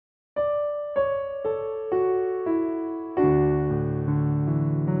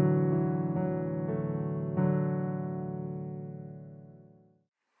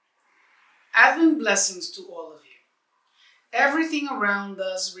blessings to all of you. Everything around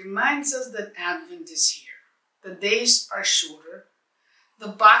us reminds us that Advent is here. The days are shorter. The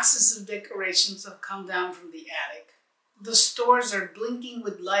boxes of decorations have come down from the attic. The stores are blinking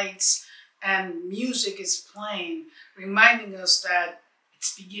with lights and music is playing, reminding us that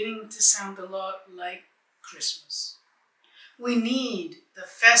it's beginning to sound a lot like Christmas. We need the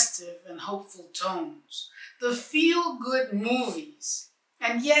festive and hopeful tones, the feel-good movies,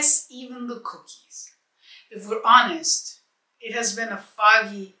 and yes, even the cookies. If we're honest, it has been a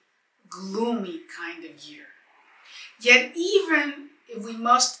foggy, gloomy kind of year. Yet even if we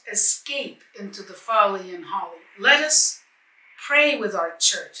must escape into the folly and holly, let us pray with our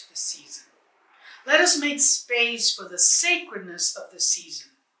church this season. Let us make space for the sacredness of the season.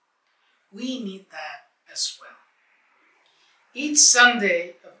 We need that as well. Each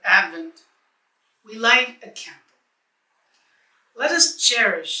Sunday of Advent, we light a candle. Let us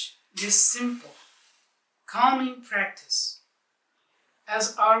cherish this simple, calming practice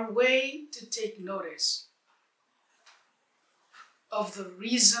as our way to take notice of the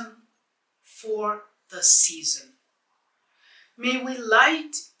reason for the season. May we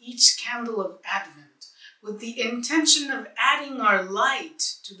light each candle of Advent with the intention of adding our light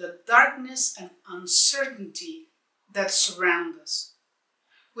to the darkness and uncertainty that surround us,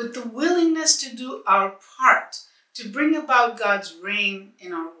 with the willingness to do our part to bring about God's reign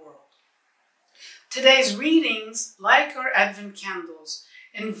in our world. Today's readings, like our Advent candles,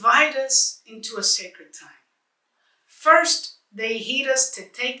 invite us into a sacred time. First, they heed us to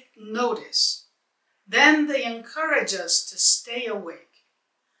take notice. Then they encourage us to stay awake.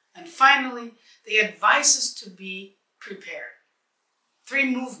 And finally, they advise us to be prepared.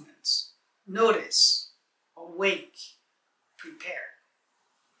 3 movements: notice, awake, prepare.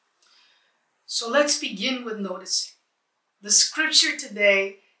 So let's begin with noticing. The scripture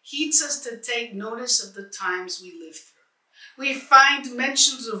today heeds us to take notice of the times we live through. We find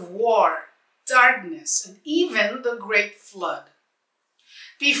mentions of war, darkness, and even the Great Flood.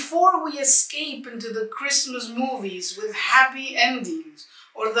 Before we escape into the Christmas movies with happy endings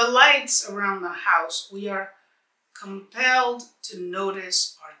or the lights around the house, we are compelled to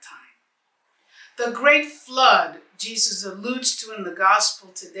notice our time. The Great Flood Jesus alludes to in the Gospel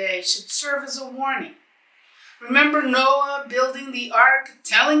today should serve as a warning. Remember Noah building the ark,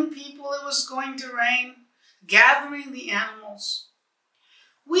 telling people it was going to rain, gathering the animals?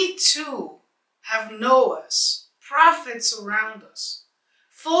 We too have Noahs, prophets around us,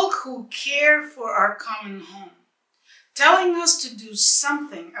 folk who care for our common home, telling us to do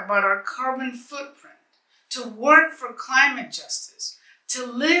something about our carbon footprint, to work for climate justice, to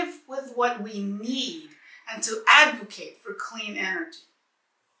live with what we need, and to advocate for clean energy.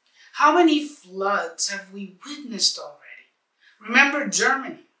 How many floods have we witnessed already? Remember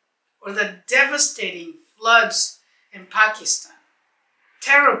Germany, or the devastating floods in Pakistan.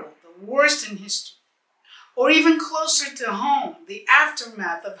 Terrible, the worst in history. Or even closer to home, the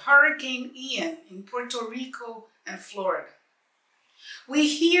aftermath of Hurricane Ian in Puerto Rico and Florida. We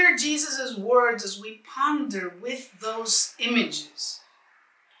hear Jesus' words as we ponder with those images.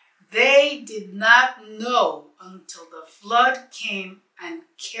 They did not know until the flood came and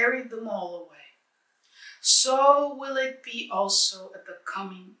carried them all away. So will it be also at the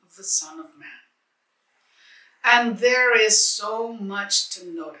coming of the Son of Man. And there is so much to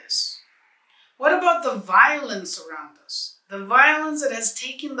notice. What about the violence around us? The violence that has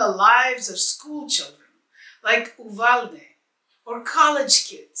taken the lives of school children, like Uvalde, or college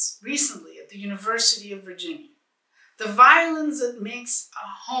kids recently at the University of Virginia. The violence that makes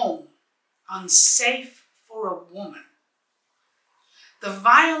a home unsafe for a woman. The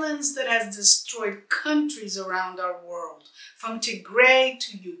violence that has destroyed countries around our world, from Tigray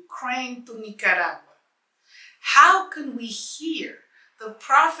to Ukraine to Nicaragua. How can we hear the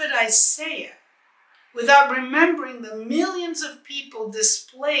prophet Isaiah without remembering the millions of people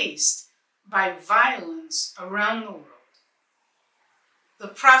displaced by violence around the world? The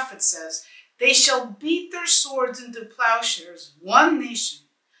prophet says, "They shall beat their swords into plowshares. One nation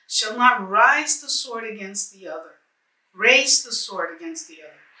shall not raise the sword against the other,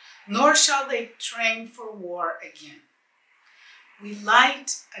 nor shall they train for war again." We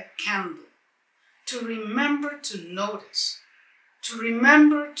light a candle to remember to notice, to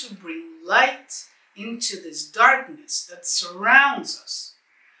remember to bring light into this darkness that surrounds us,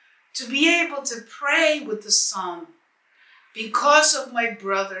 to be able to pray with the psalm, "Because of my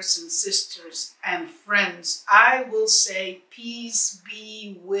brothers and sisters and friends, I will say, peace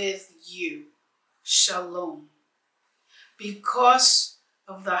be with you, shalom. Because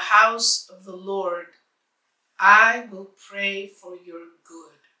of the house of the Lord, I will pray for your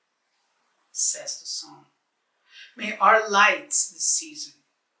good, says the song. May our lights this season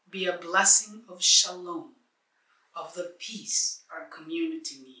be a blessing of shalom, of the peace our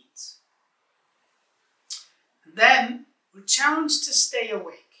community needs. And then we're challenged to stay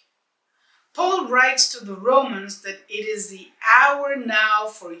awake. Paul writes to the Romans that it is the hour now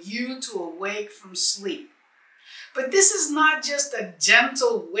for you to awake from sleep. But this is not just a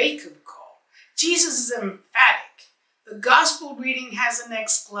gentle wake-up call. Jesus is emphatic. The gospel reading has an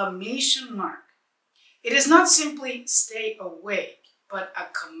exclamation mark. It is not simply stay awake, but a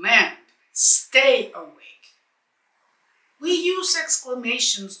command, stay awake. We use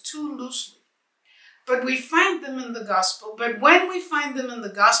exclamations too loosely, but we find them in the gospel. But when we find them in the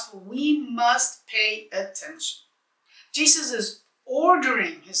gospel, we must pay attention. Jesus is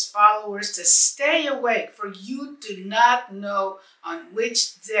ordering his followers to stay awake, for you do not know on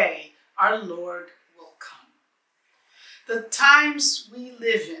which day our Lord will come. The times we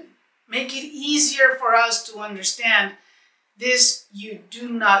live in make it easier for us to understand this you do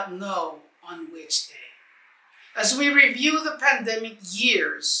not know on which day. As we review the pandemic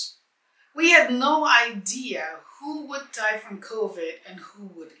years, we had no idea who would die from COVID and who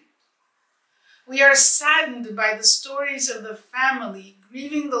wouldn't. We are saddened by the stories of the family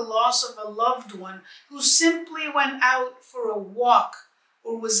grieving the loss of a loved one who simply went out for a walk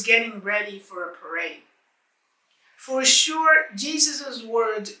or was getting ready for a parade. For sure, Jesus'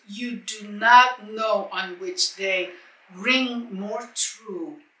 words, you do not know on which day, ring more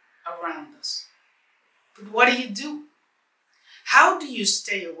true around us. But what do? How do you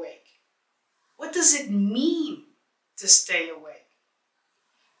stay awake? What does it mean to stay awake?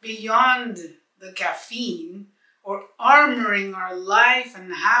 Beyond the caffeine or armoring our life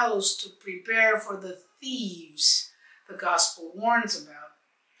and house to prepare for the thieves the gospel warns about,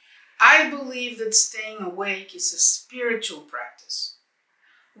 I believe that staying awake is a spiritual practice.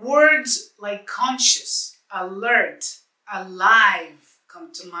 Words like conscious, alert, alive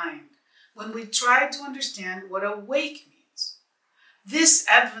come to mind when we try to understand what awake means. This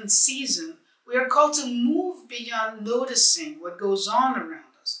Advent season, we are called to move beyond noticing what goes on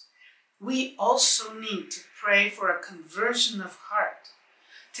around us. We also need to pray for a conversion of heart,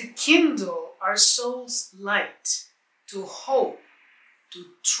 to kindle our soul's light, to hope, to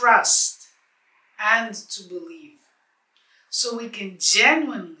trust, and to believe, so we can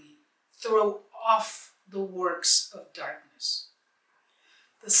genuinely throw off the works of darkness.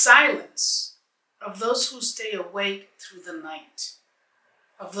 The silence of those who stay awake through the night,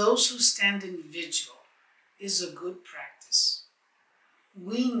 of those who stand in vigil, is a good practice.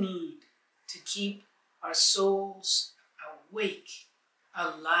 We need to keep our souls awake,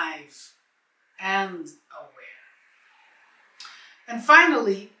 alive, and aware. And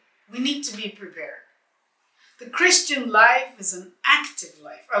finally, we need to be prepared. The Christian life is an active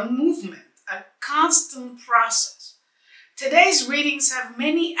life, a movement, a constant process. Today's readings have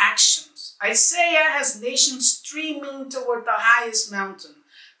many actions. Isaiah has nations streaming toward the highest mountain.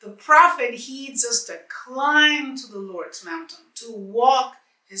 The prophet heeds us to climb to the Lord's mountain, to walk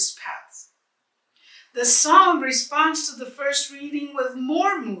his paths. The psalm responds to the first reading with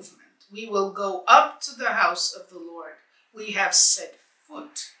more movement. We will go up to the house of the Lord. We have set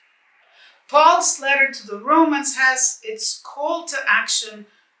foot. Paul's letter to the Romans has its call to action,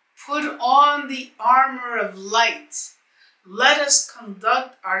 put on the armor of light. Let us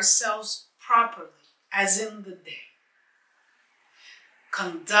conduct ourselves properly, as in the day.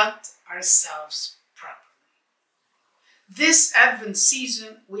 Conduct ourselves properly. This Advent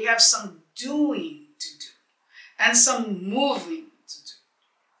season, we have some doing to do and some moving to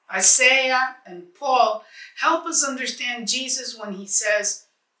do. Isaiah and Paul help us understand Jesus when he says,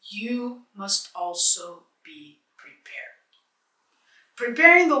 you must also be prepared.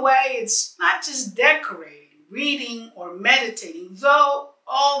 Preparing the way, it's not just decorating, reading, or meditating, though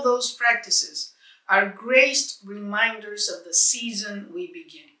all those practices are graced reminders of the season we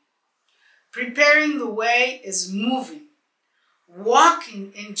begin. Preparing the way is moving,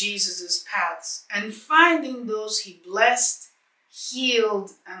 walking in Jesus' paths, and finding those he blessed,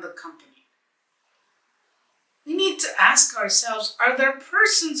 healed, and accompanied. We need to ask ourselves, are there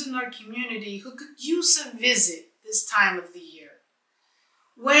persons in our community who could use a visit this time of the year,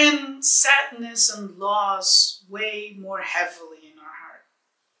 when sadness and loss weigh more heavily in our heart?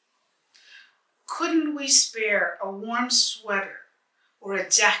 Couldn't we spare a warm sweater or a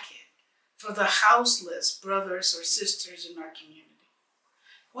jacket for the houseless brothers or sisters in our community?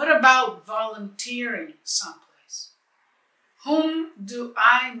 What about volunteering someplace? Whom do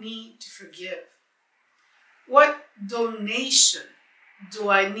I need to forgive? What donation do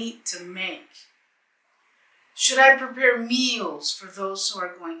I need to make? Should I prepare meals for those who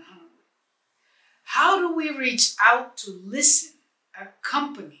are going hungry? How do we reach out to listen,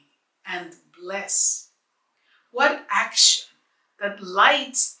 accompany, and bless? What action that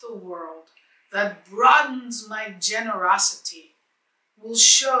lights the world, that broadens my generosity, will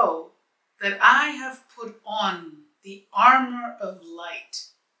show that I have put on the armor of light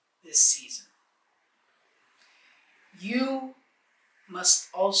this season? You must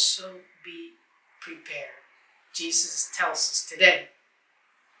also be prepared, Jesus tells us today.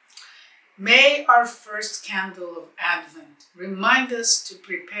 May our first candle of Advent remind us to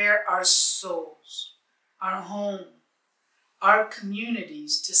prepare our souls, our home, our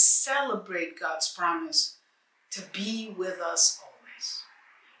communities to celebrate God's promise to be with us always.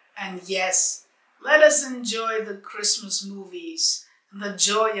 And yes, let us enjoy the Christmas movies and the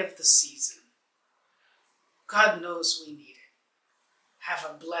joy of the season. God knows we need it. Have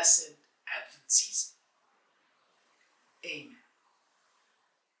a blessed Advent season. Amen.